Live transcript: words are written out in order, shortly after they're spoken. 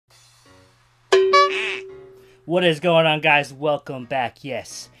What is going on, guys? Welcome back.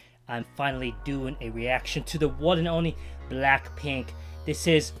 Yes, I'm finally doing a reaction to the one and only Blackpink. This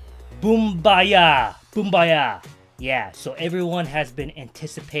is Boombayah. Boombayah. Yeah, so everyone has been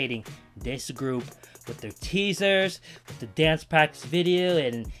anticipating this group with their teasers, with the dance practice video,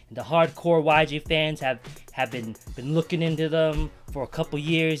 and the hardcore YG fans have been looking into them for a couple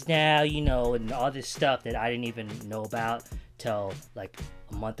years now, you know, and all this stuff that I didn't even know about till like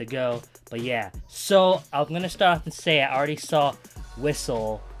a month ago. But yeah, so I'm gonna start off and say I already saw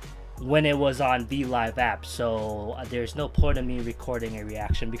Whistle when it was on V Live app, so there's no point in me recording a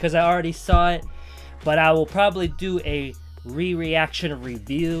reaction because I already saw it. But I will probably do a reaction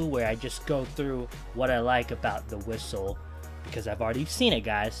review where I just go through what I like about the Whistle because I've already seen it,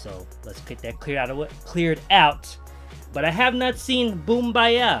 guys. So let's get that cleared out. But I have not seen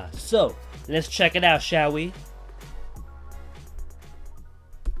Boombayah, so let's check it out, shall we?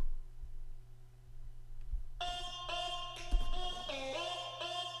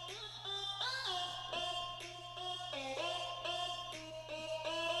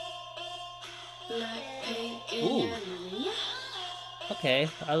 Ooh. Okay,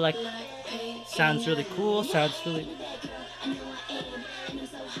 I like. Sounds really cool. Sounds really.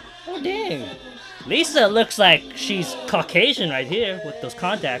 Oh dang! Lisa looks like she's Caucasian right here with those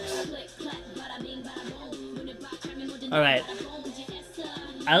contacts. All right.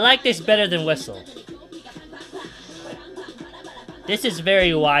 I like this better than Whistle. This is very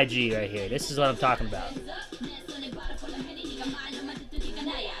YG right here. This is what I'm talking about.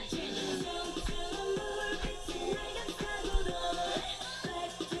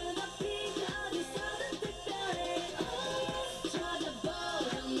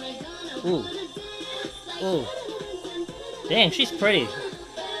 Ooh. Ooh. Dang, she's pretty.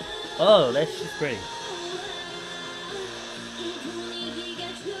 Oh, she's pretty.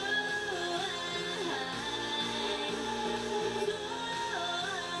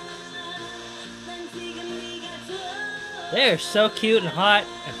 They're so cute and hot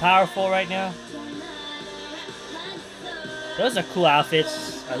and powerful right now. Those are cool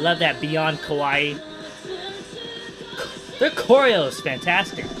outfits. I love that beyond kawaii. Their choreo is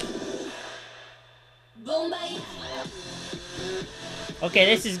fantastic. Okay,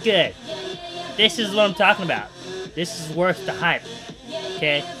 this is good. This is what I'm talking about. This is worth the hype.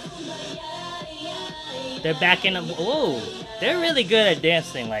 Okay? They're back in. Ooh, they're really good at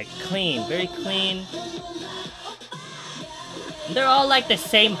dancing. Like, clean. Very clean. They're all like the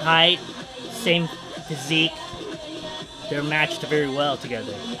same height, same physique. They're matched very well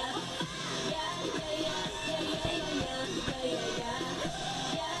together.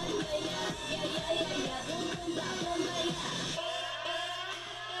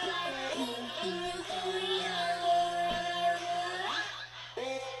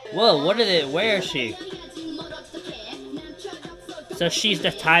 Whoa, what are they? Where is she? So she's the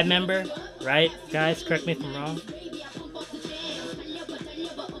Thai member, right? Guys, correct me if I'm wrong.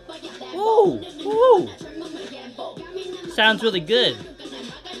 Ooh, ooh. Sounds really good.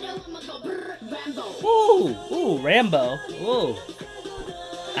 Ooh, ooh, Rambo. Ooh.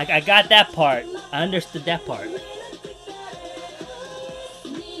 I got that part. I understood that part.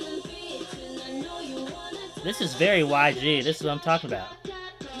 This is very YG. This is what I'm talking about.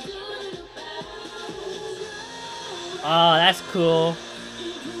 Oh, that's cool.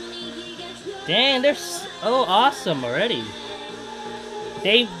 Dang, they're so awesome already.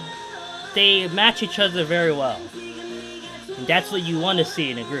 They match each other very well. And that's what you want to see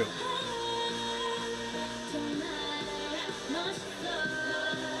in a group.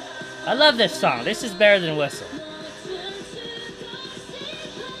 I love this song. This is better than Whistle.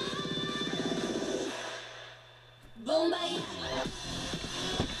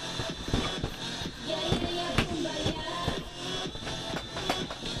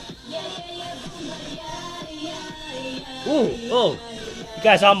 Ooh, oh, you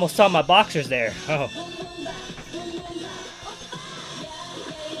guys almost saw my boxers there. Oh.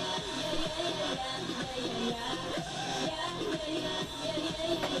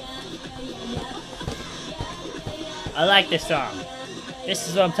 I like this song. This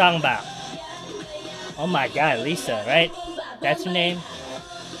is what I'm talking about. Oh my god, Lisa, right? That's her name?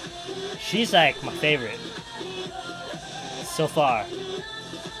 She's like my favorite so far.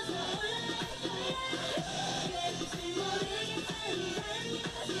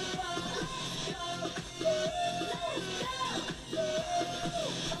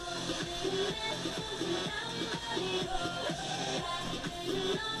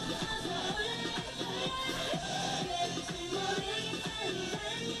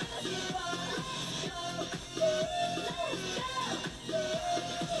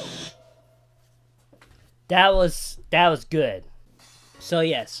 that was good. So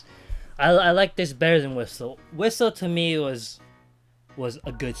yes, I like this better than Whistle. Whistle to me was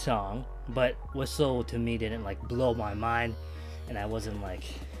a good song, but Whistle to me didn't like blow my mind, and I wasn't like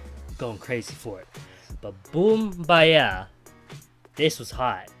going crazy for it. But Boombayah, this was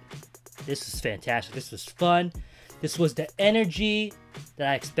hot. This was fantastic. This was fun. This was the energy that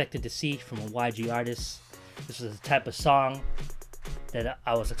I expected to see from a YG artist. This was the type of song that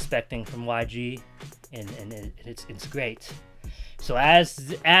I was expecting from YG, and it's great. So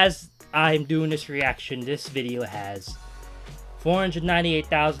as I'm doing this reaction, this video has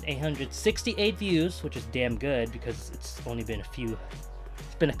 498,868 views, which is damn good because it's only been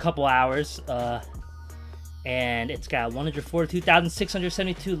a couple hours, and it's got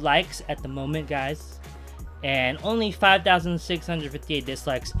 142,672 likes at the moment, guys, and only 5,658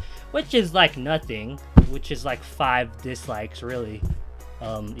 dislikes, which is like nothing, which is like 5 dislikes really.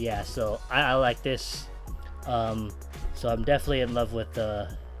 Yeah, so I like this. So I'm definitely in love with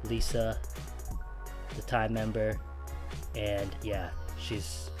Lisa, the Thai member, and yeah,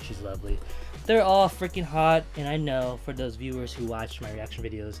 she's lovely. They're all freaking hot, and I know for those viewers who watch my reaction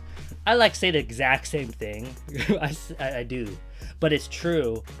videos, I like say the exact same thing. I do, but it's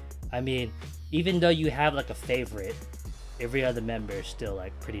true. I mean, even though you have like a favorite, every other member is still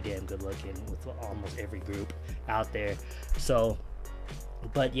like pretty damn good looking with almost every group out there. So,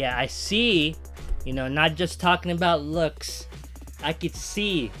 but yeah, I see, you know, not just talking about looks, I could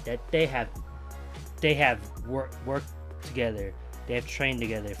see that they have worked together. They have trained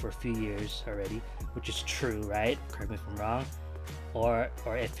together for a few years already, which is true, right? Correct me if I'm wrong. Or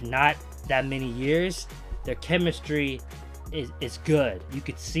if not that many years, their chemistry is good. You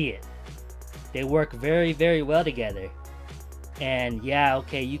could see it. They work very, very well together. And yeah,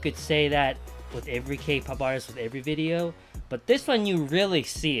 okay, you could say that with every K-pop artist, with every video, but this one you really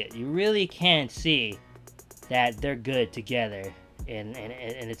see it. You really can see that they're good together, and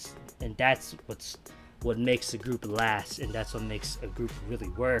that's what makes a group last, and that's what makes a group really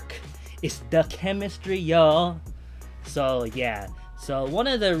work. It's the chemistry, y'all. So yeah, so one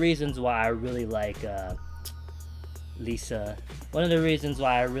of the reasons why I really like Lisa, not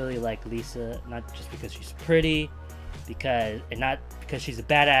just because she's pretty, not because she's a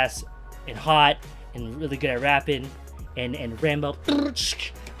badass and hot and really good at rapping and Rambo,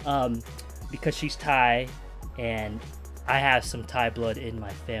 because she's Thai, and I have some Thai blood in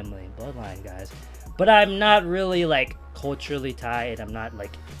my family and bloodline, guys. But I'm not really like culturally Thai, and I'm not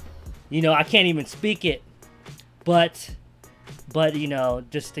like, you know, I can't even speak it. But you know,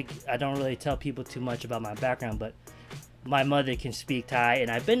 I don't really tell people too much about my background, but my mother can speak Thai,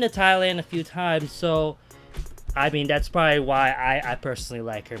 and I've been to Thailand a few times, so I mean, that's probably why I personally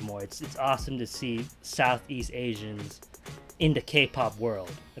like her more. It's awesome to see Southeast Asians in the K-pop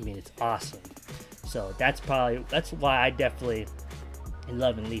world. I mean, it's awesome. So that's why I definitely am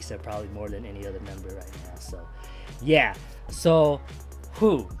loving Lisa probably more than any other member right now. So yeah, so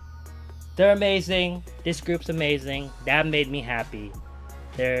they're amazing. This group's amazing. That made me happy.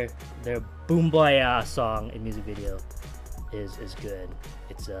 Their Boombayah song and music video is good.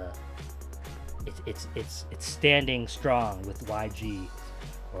 It's standing strong with YG,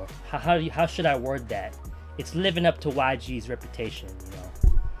 or how should I word that? It's living up to YG's reputation, you know.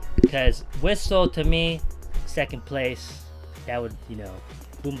 Because Whistle, to me, second place. That would, you know,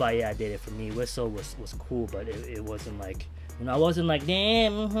 Boombayah did it for me. Whistle was cool, but it wasn't like, you know, I wasn't like,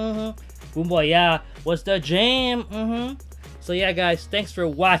 damn, Boombayah was the jam. So yeah, guys, thanks for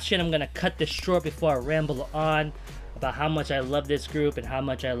watching. I'm gonna cut this short before I ramble on about how much I love this group and how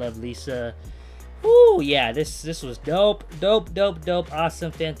much I love Lisa. Woo, yeah, this was dope,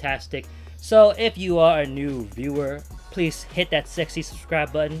 awesome, fantastic. So if you are a new viewer, please hit that sexy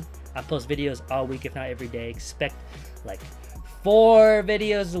subscribe button. I post videos all week, if not every day. Expect like 4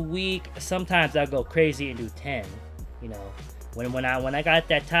 videos a week. Sometimes I'll go crazy and do 10. You know, when I got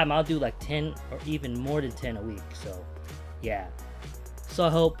that time, I'll do like 10 or even more than 10 a week. So yeah. So I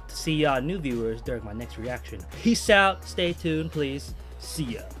hope to see y'all new viewers during my next reaction. Peace out. Stay tuned, please. See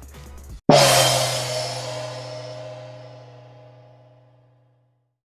ya.